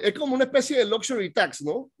hace es como una especie de luxury tax,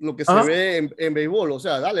 ¿no? Lo que se Ajá. ve en béisbol. O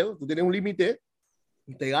sea, dale, tú tienes un límite,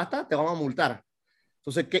 te gastas, te van a multar.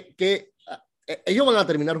 Entonces, ellos van a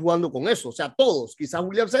terminar jugando con eso. O sea, todos. Quizás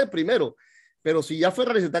Williams sea el primero. Pero si ya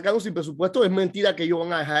Ferrari se está quedando sin presupuesto, es mentira que ellos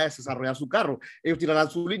van a dejar de desarrollar su carro. Ellos tirarán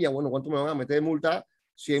su línea. Bueno, ¿cuánto me van a meter de multa?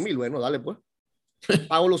 100,000. Bueno, dale, pues.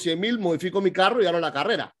 Pago los 100,000, modifico mi carro y gano la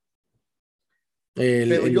carrera.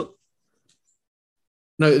 Pero yo,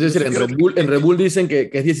 no, es decir, sí en creo Red Bull dicen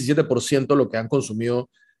que es 17% lo que han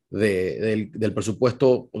consumido del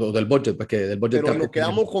presupuesto o del budget, pues que del budget pero cap nos que tienen.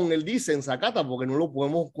 quedamos con el dice en Sakata porque no lo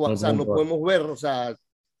podemos, No o lo sea, podemos no probar. podemos ver, o sea,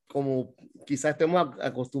 como quizás estemos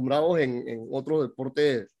acostumbrados en otros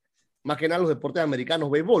deportes, más que nada los deportes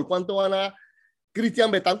americanos. Béisbol, ¿cuánto gana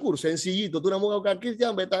Cristian Betancourt? Sencillito, tú una mujer buscar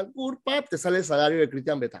Cristian Betancourt, pap, te sale el salario de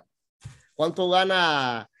Cristian Betancourt. ¿Cuánto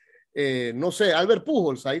gana, no sé, Albert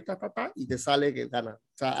Pujols? Ahí está, y te sale que gana.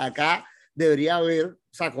 O sea, acá debería haber, o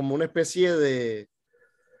sea, como una especie de,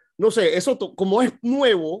 no sé, eso como es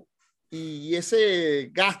nuevo y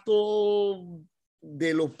ese gasto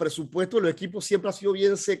de los presupuestos de los equipos siempre ha sido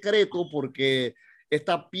bien secreto porque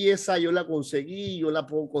esta pieza yo la conseguí, yo la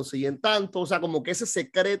puedo conseguir en tanto, o sea, como que ese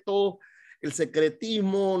secreto, el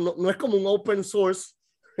secretismo, no es como un open source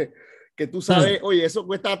que tú sabes, oye, eso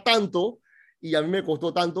cuesta tanto y a mí me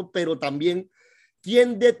costó tanto, pero también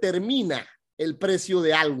quién determina el precio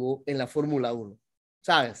de algo en la Fórmula 1,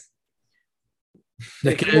 ¿sabes?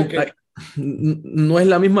 Es Es que como que no es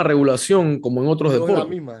la misma regulación como en otros no es la deportes.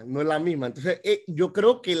 misma, no es la misma. Entonces, yo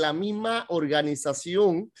creo que la misma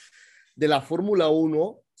organización de la Fórmula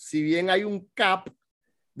 1, si bien hay un cap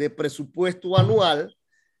de presupuesto anual,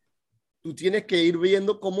 tú tienes que ir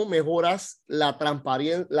viendo cómo mejoras la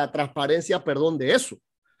transparencia, perdón, de eso.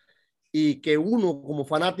 Y que uno como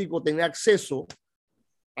fanático tenga acceso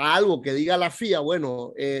a algo que diga la FIA,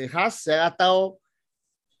 bueno, Haas se ha gastado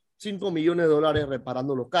 $5 millones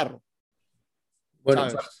reparando los carros, Bueno,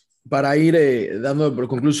 ¿sabes? para ir dando por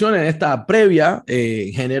conclusión en esta previa,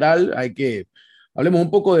 en general, hablemos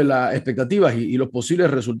un poco de las expectativas y los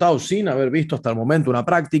posibles resultados sin haber visto hasta el momento una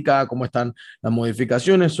práctica, cómo están las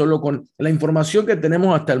modificaciones, solo con la información que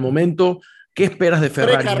tenemos hasta el momento. ¿Qué esperas de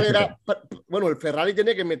Ferrari en este tema? Precarrera, bueno, el Ferrari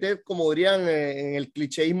tiene que meter, como dirían en el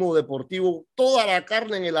clicheísmo deportivo, toda la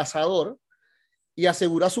carne en el asador y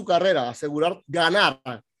asegurar su carrera, asegurar ganar.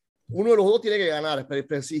 Uno de los dos tiene que ganar.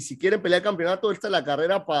 Pero si quieren pelear el campeonato, esta es la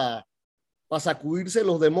carrera para sacudirse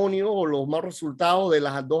los demonios o los malos resultados de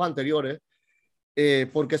las dos anteriores.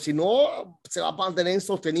 Porque si no, se va a mantener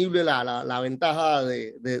insostenible la ventaja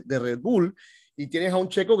de Red Bull. Y tienes a un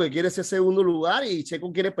Checo que quiere ese segundo lugar y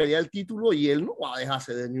Checo quiere pelear el título y él no va a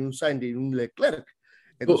dejarse de ni un Sainz ni un Leclerc.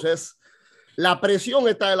 Entonces, la presión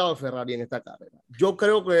está del lado de Ferrari en esta carrera. Yo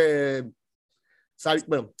creo que,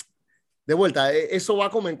 bueno, de vuelta, eso va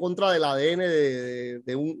como en contra del ADN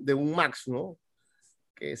de un Max, ¿no?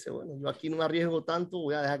 Que dice, bueno, yo aquí no me arriesgo tanto,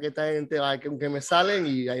 voy a dejar que esta gente vaya que me salen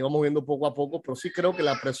y ahí vamos viendo poco a poco, pero sí creo que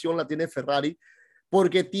la presión la tiene Ferrari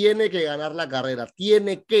porque tiene que ganar la carrera,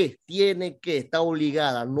 tiene que, está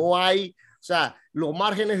obligada, no hay, o sea, los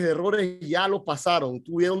márgenes de errores ya los pasaron,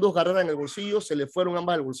 tuvieron 2 carreras en el bolsillo, se le fueron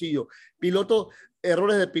ambas al bolsillo,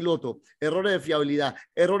 errores de piloto, errores de fiabilidad,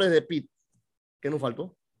 errores de pit, ¿qué nos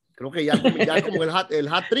faltó? Creo que ya es como el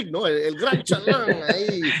hat trick, ¿no? El gran chalán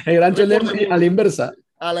ahí. El gran chalán a la inversa.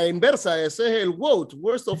 A la inversa, ese es el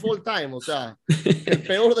worst of all time, o sea, el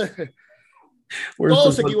peor de...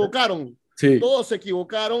 Todos se equivocaron. Sí. Todos se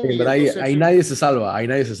equivocaron. Sí, y ahí nadie se salva, ahí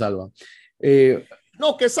nadie se salva.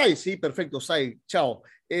 No, que Sainz, sí, perfecto, Sainz, chao.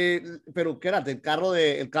 Pero quédate, el carro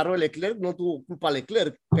de Leclerc no tuvo culpa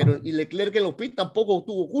Leclerc, y Leclerc en los pits tampoco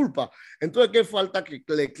tuvo culpa. Entonces, ¿qué falta? Que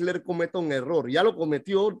Leclerc cometa un error. Ya lo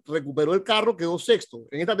cometió, recuperó el carro, quedó sexto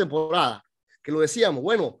en esta temporada, que lo decíamos.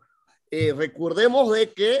 Bueno, recordemos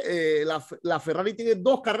de que la Ferrari tiene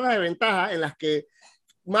 2 carreras de ventaja en las que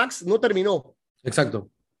Max no terminó. Exacto.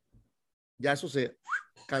 Ya eso se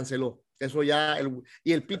canceló. Eso ya,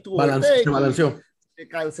 y el pit se balanceó. Se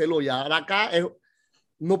canceló ya. Ahora acá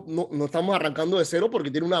no estamos arrancando de cero porque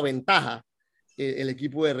tiene una ventaja el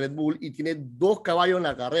equipo de Red Bull y tiene 2 caballos en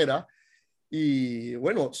la carrera. Y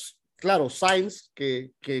bueno, claro, Sainz,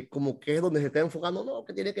 que como que es donde se está enfocando, no,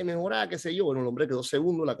 que tiene que mejorar, qué sé yo. Bueno, el hombre quedó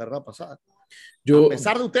segundo en la carrera pasada. A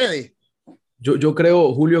pesar de ustedes. Yo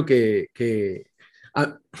creo, Julio, que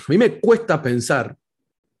a mí me cuesta pensar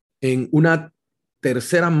en una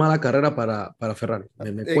tercera mala carrera para Ferrari.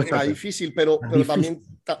 Me cuesta. Es difícil, pero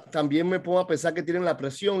también me pongo a pensar que tienen la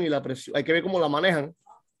presión y la presión. Hay que ver cómo la manejan,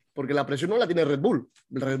 porque la presión no la tiene Red Bull.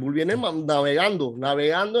 Red Bull viene navegando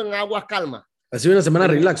en aguas calmas. Ha sido una semana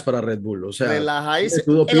relax para Red Bull, o sea,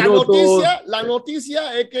 relajadísimo. La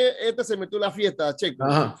noticia es que se metió en la fiesta, Checo.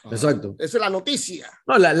 Ajá, exacto. Esa es la noticia.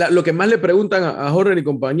 No, lo que más le preguntan a Horner y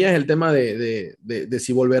compañía es el tema de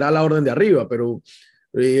si volverá a la orden de arriba, pero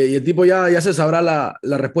y el tipo ya se sabrá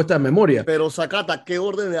la respuesta de memoria. Pero Sakata, ¿qué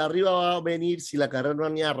orden de arriba va a venir si la carrera no ha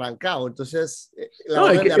ni arrancado? Entonces, la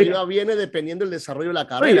orden de arriba viene dependiendo del desarrollo de la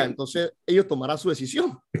carrera. Entonces, ellos tomarán su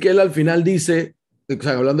decisión. Es que él al final dice, o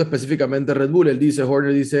sea, hablando específicamente de Red Bull,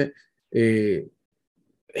 Horner dice,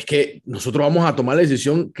 es que nosotros vamos a tomar la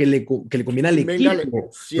decisión que le conviene al equipo,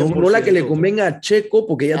 no la que le convenga a Checo,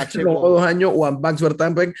 porque ya tenemos 2 años, o a Max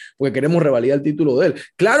Verstappen, porque queremos revalidar el título de él.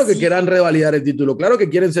 Claro que quieran revalidar el título, claro que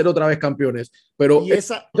quieren ser otra vez campeones, pero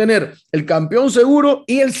tener el campeón seguro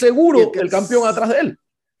y el campeón atrás de él.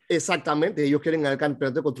 Exactamente, ellos quieren ganar el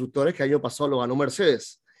campeonato de constructores que el año pasado lo ganó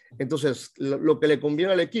Mercedes. Entonces, lo que le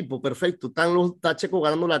conviene al equipo, perfecto, está Checo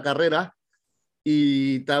ganando la carrera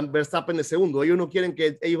y Verstappen de segundo. Ellos no quieren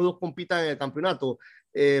que ellos 2 compitan en el campeonato,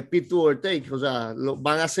 pit to overtake, o sea,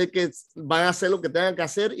 van a hacer lo que tengan que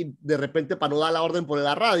hacer y de repente para no dar la orden por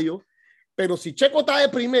la radio. Pero si Checo está de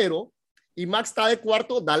primero y Max está de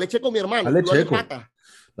cuarto, dale Checo, mi hermano.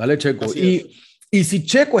 Dale Checo. Y si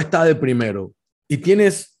Checo está de primero y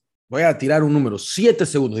tienes, voy a tirar un número, 7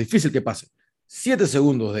 segundos, difícil que pase, 7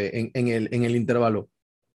 segundos en el intervalo,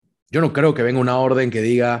 yo no creo que venga una orden que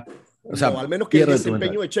diga, o sea, no, al menos que el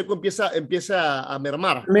desempeño de Checo empieza a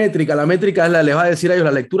mermar. La métrica les va a decir a ellos,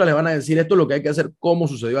 la lectura les van a decir esto es lo que hay que hacer, como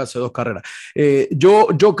sucedió hace 2 carreras. Yo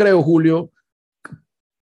creo, Julio,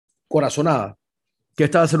 corazonada, que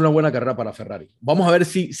esta va a ser una buena carrera para Ferrari. Vamos a ver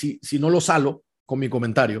si no lo salo con mi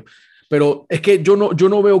comentario, pero es que yo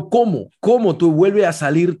no veo cómo tú vuelves a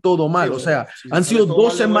salir todo mal. Sí, o sea, han sido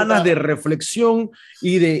 2 semanas de reflexión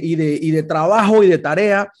y de trabajo y de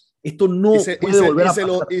tarea. Esto no puede volver a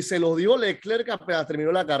pasar. Y se lo dio Leclerc apenas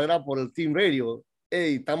terminó la carrera por el Team Radio.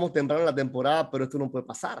 Hey, estamos temprano en la temporada, pero esto no puede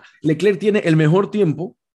pasar. Leclerc tiene el mejor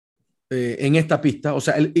tiempo en esta pista, o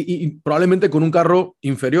sea, y probablemente con un carro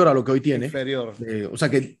inferior a lo que hoy tiene. Inferior. O sea,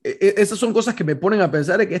 que esas son cosas que me ponen a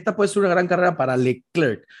pensar de que esta puede ser una gran carrera para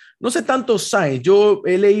Leclerc. No sé tanto Sainz, yo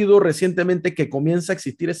he leído recientemente que comienza a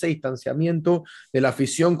existir ese distanciamiento de la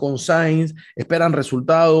afición con Sainz, esperan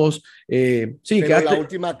resultados. Sí, pero la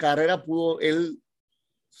última carrera pudo él,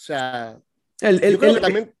 o sea, yo creo que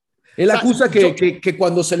también... Él acusa que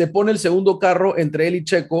cuando se le pone el segundo carro entre él y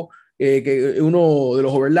Checo, que uno de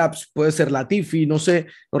los overlaps puede ser Latifi, no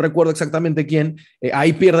recuerdo exactamente quién,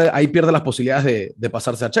 ahí pierde las posibilidades de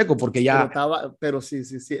pasarse a Checo, porque ya... Pero sí,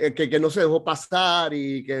 que no se dejó pasar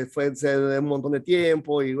y que se de un montón de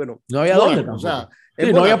tiempo y bueno. No había dónde. O sea,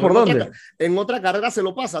 no había por dónde. En otra carrera se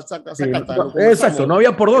lo pasa. Exacto, no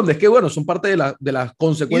había por dónde. Es que bueno, son parte de las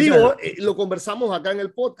consecuencias. Y digo, lo conversamos acá en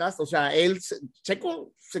el podcast, o sea,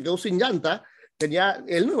 Checo se quedó sin llanta,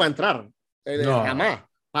 él no iba a entrar, jamás.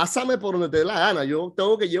 Pásame por donde te dé la gana. Yo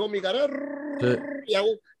tengo que llevo mi carrera y hago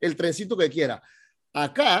el trencito que quiera.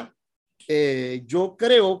 Acá, yo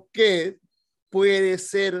creo que puede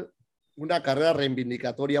ser una carrera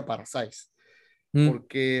reivindicatoria para Sainz.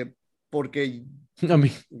 Porque A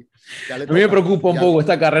mí, ya le a mí me toca. preocupa un poco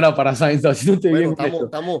esta carrera para Sainz, así no te Bueno, bien honesto.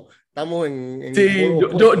 estamos en Sí,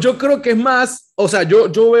 polos opuestos. yo creo que es más, o sea,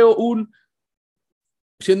 yo veo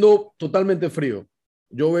siendo totalmente frío,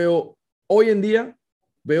 yo veo, hoy en día,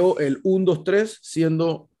 veo el 1-2-3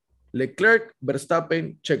 siendo Leclerc,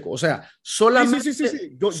 Verstappen, Checo. O sea, Sí. solamente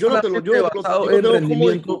basado en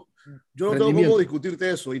rendimiento. Yo no tengo cómo Rendimiento.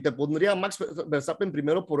 discutirte eso. Y te pondría Max Verstappen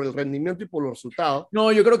primero por el rendimiento y por los resultados. No,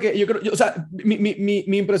 o sea,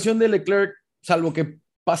 mi impresión de Leclerc, salvo que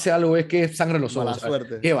pase algo, es que es sangre en los ojos. Mala O sea,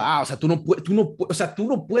 suerte. ¿qué va? O sea, o sea, tú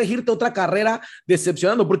no puedes irte a otra carrera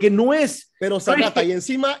decepcionando, porque no es. Pero Sakata, y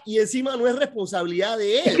encima no es responsabilidad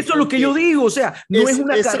de él. Eso es lo que yo digo, o sea, no es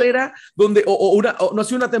una carrera donde, no ha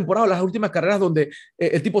sido una temporada, las últimas carreras donde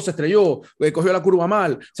el tipo se estrelló, cogió la curva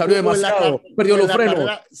mal, salió demasiado, perdió los frenos.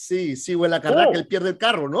 O en la carrera que él pierde el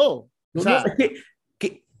carro, no. O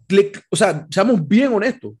sea, seamos bien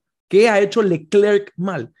honestos, ¿qué ha hecho Leclerc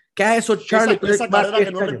mal? ¿Qué ha hecho Charles Leclerc esa carrera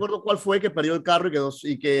que no recuerdo cuál fue, que perdió el carro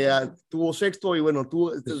y que tuvo sexto y bueno,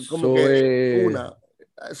 tuvo como que una.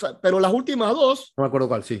 Pero las últimas dos, no me acuerdo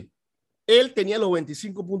cuál, sí. Él tenía los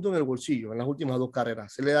 25 puntos en el bolsillo en las últimas dos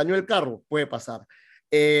carreras. Se le dañó el carro, puede pasar.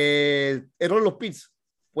 Error en los pits,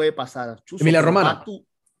 puede pasar. Emilia Romana. Baku,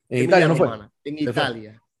 en Italia no fue. En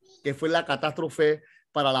Italia, que fue la catástrofe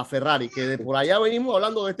para la Ferrari, que de por allá venimos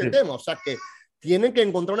hablando de este tema. O sea que tienen que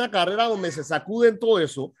encontrar una carrera donde se sacuden todo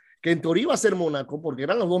eso, que en teoría iba a ser Mónaco, porque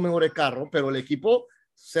eran los dos mejores carros, pero el equipo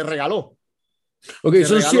se regaló. Ok,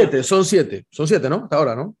 son siete, ¿no? Hasta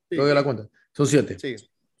ahora, ¿no? Sí. Tengo que la cuenta. Son 7. Sí.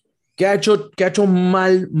 ¿Qué ha hecho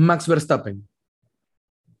mal Max Verstappen?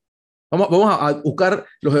 Vamos a buscar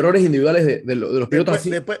los errores individuales de los pilotos.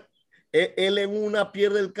 Después, él en una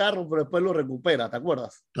pierde el carro, pero después lo recupera, ¿te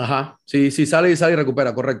acuerdas? Ajá, sí, sale y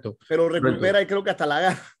recupera, correcto. Pero recupera y creo que hasta la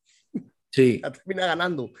gana. Sí. La termina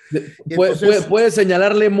ganando. Puede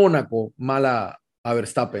señalarle Mónaco mal a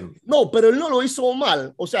Verstappen. No, pero él no lo hizo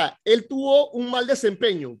mal. O sea, él tuvo un mal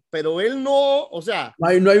desempeño, pero él no, o sea... No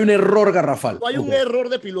hay un error garrafal. No hay un error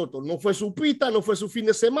de piloto. No fue su pista, no fue su fin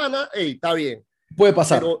de semana. Ey, está bien. Puede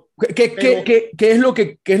pasar. ¿Qué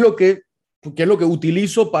es lo que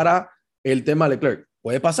utilizo para el tema Leclerc?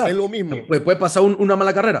 Puede pasar. Es lo mismo. Puede pasar una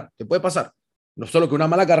mala carrera. Te puede pasar. No solo que una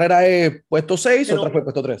mala carrera es puesto 6, otra fue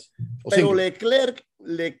puesto 3. Pero Leclerc,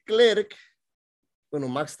 bueno,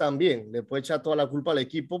 Max también, le puede echar toda la culpa al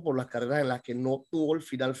equipo por las carreras en las que no tuvo el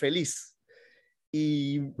final feliz.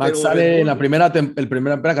 Max sale en la primera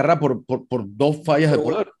carrera por 2 fallas de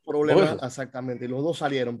poder. Problemas, exactamente. Los dos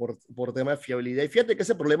salieron por tema de fiabilidad. Y fíjate que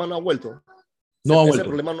ese problema no ha vuelto. Ese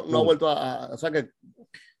problema no ha vuelto o sea que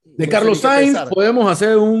de no Carlos Sainz podemos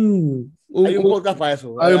hacer hay un podcast para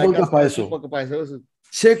eso. Hay un podcast para eso.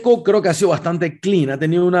 Checo creo que ha sido bastante clean, ha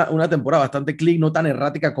tenido una temporada bastante clean, no tan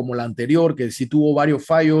errática como la anterior, que sí tuvo varios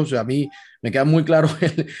fallos. A mí me queda muy claro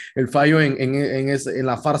el fallo en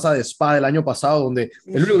la farsa de Spa del año pasado, donde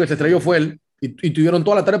el único que se estrelló fue él, y tuvieron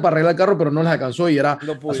toda la tarde para arreglar el carro, pero no les alcanzó y era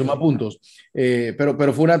a sumar puntos.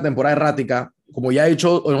 Pero fue una temporada errática. Como ya he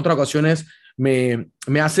dicho en otras ocasiones, me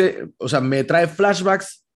trae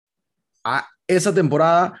flashbacks a esa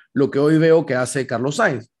temporada, lo que hoy veo que hace Carlos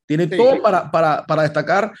Sainz. Tiene todo para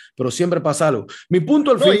destacar, pero siempre pasa algo. Mi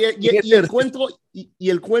punto al fin... Y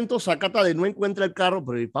el cuento Sakata de no encuentra el carro,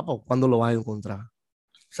 pero papá, ¿cuándo lo vas a encontrar?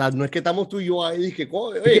 O sea, no es que estamos tú y yo ahí, dije,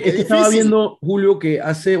 estaba viendo, Julio, que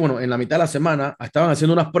en la mitad de la semana estaban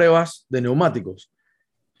haciendo unas pruebas de neumáticos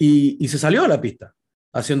y se salió de la pista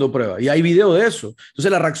haciendo pruebas. Y hay video de eso.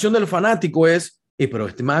 Entonces la reacción del fanático es, pero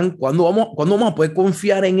este man, ¿cuándo vamos a poder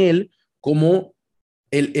confiar en él como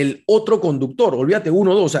el otro conductor? Olvídate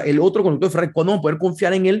 1, 2, o sea, el otro conductor de Ferrari, ¿cuándo vamos a poder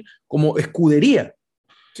confiar en él como escudería?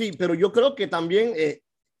 Sí, pero yo creo que también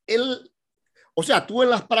él, o sea, tú en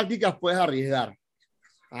las prácticas puedes arriesgar.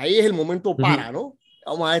 Ahí es el momento para, ¿no?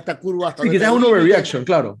 Vamos a esta curva hasta... Sí, quizás un overreaction,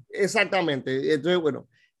 claro. Exactamente. Entonces, bueno,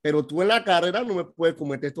 pero tú en la carrera no me puedes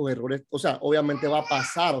cometer estos errores. O sea, obviamente va a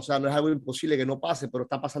pasar, o sea, no es algo imposible que no pase, pero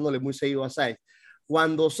está pasándole muy seguido a Sainz.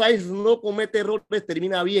 Cuando Sainz no comete errores,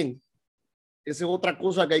 termina bien. Esa es otra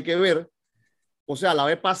cosa que hay que ver. O sea, la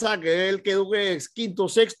vez pasada que él quedó quinto,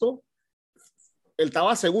 sexto, él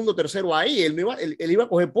estaba segundo, tercero ahí. Él iba a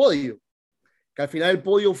coger podio. Que al final el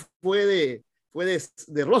podio fue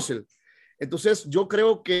de Russell. Entonces, yo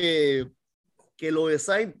creo que lo de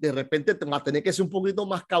Sainz, de repente te va a tener que ser un poquito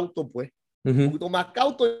más cauto, pues. Un poquito más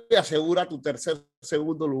cauto y asegura tu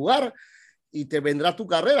segundo lugar y te vendrá tu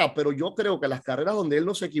carrera. Pero yo creo que las carreras donde él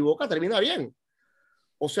no se equivoca termina bien.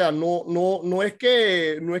 O sea, no es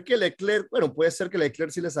que Leclerc, bueno, puede ser que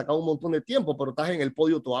Leclerc sí le saca un montón de tiempo, pero estás en el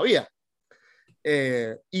podio todavía.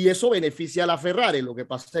 Y eso beneficia a la Ferrari. Lo que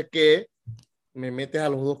pasa es que me metes a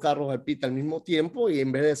los dos carros al pit al mismo tiempo y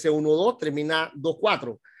en vez de ser 1-2, termina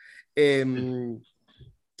 2-4.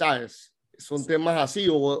 ¿Sabes? Son temas así,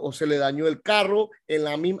 o se le dañó el carro en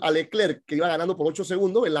la misma, a Leclerc, que iba ganando por 8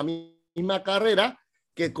 segundos en la misma carrera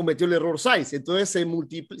que cometió el error Sainz. Entonces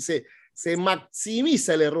se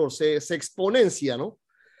maximiza el error, se exponencia, ¿no?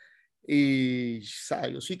 Y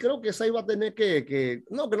 ¿sabes? Yo sí creo que Sainz va a tener que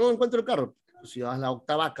no encuentro el carro. Si vas a la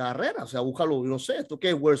octava carrera, o sea, búscalo, no sé, ¿esto qué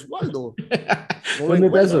es? Where's Waldo? No lo ¿Dónde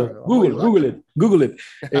está encuentro. eso? Google it.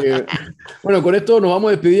 Bueno, con esto nos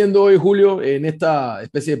vamos despidiendo hoy, Julio, en esta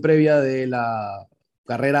especie de previa de la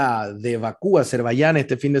carrera de Bakú, Azerbaiyán,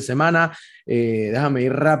 este fin de semana. Déjame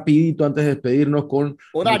ir rapidito antes de despedirnos con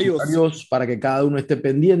horarios para que cada uno esté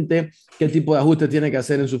pendiente. ¿Qué tipo de ajustes tiene que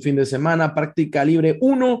hacer en su fin de semana? Práctica libre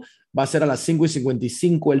 1 va a ser a las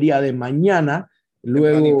 5:55 el día de mañana.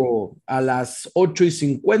 Luego a las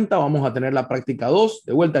 8:50 vamos a tener la práctica 2,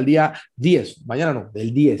 de vuelta el día 10, mañana no,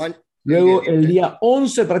 del 10. Luego el día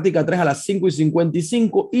 11, práctica 3 a las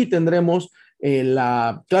 5:55 y tendremos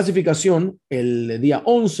la clasificación el día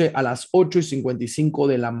 11 a las 8:55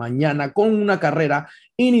 de la mañana con una carrera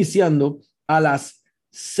iniciando a las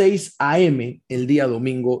 6 a.m. el día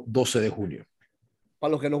domingo 12 de junio.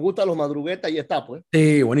 Para los que nos gustan los madruguetas, ahí está, pues.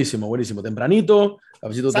 Sí, buenísimo, buenísimo. Tempranito,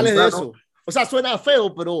 cafecito sales temprano. De eso. O sea, suena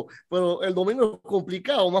feo, pero el domingo es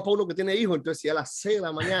complicado, más para uno que tiene hijos. Entonces, si a las 6 de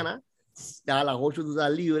la mañana, ya a las 8 tú estás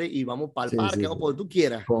libre y vamos para el parque, vamos por donde tú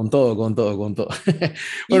quieras. Con todo. Y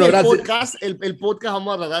bueno, el podcast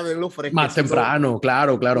vamos a tratar de verlo fresco. Más temprano,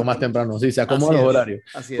 claro, más temprano. Sí, se acomodan los horarios.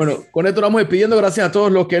 Así bueno, con esto nos vamos despidiendo. Gracias a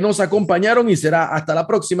todos los que nos acompañaron y será hasta la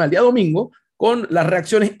próxima, el día domingo, con las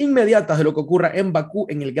reacciones inmediatas de lo que ocurra en Bakú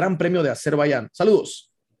en el Gran Premio de Azerbaiyán.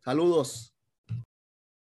 Saludos. Saludos.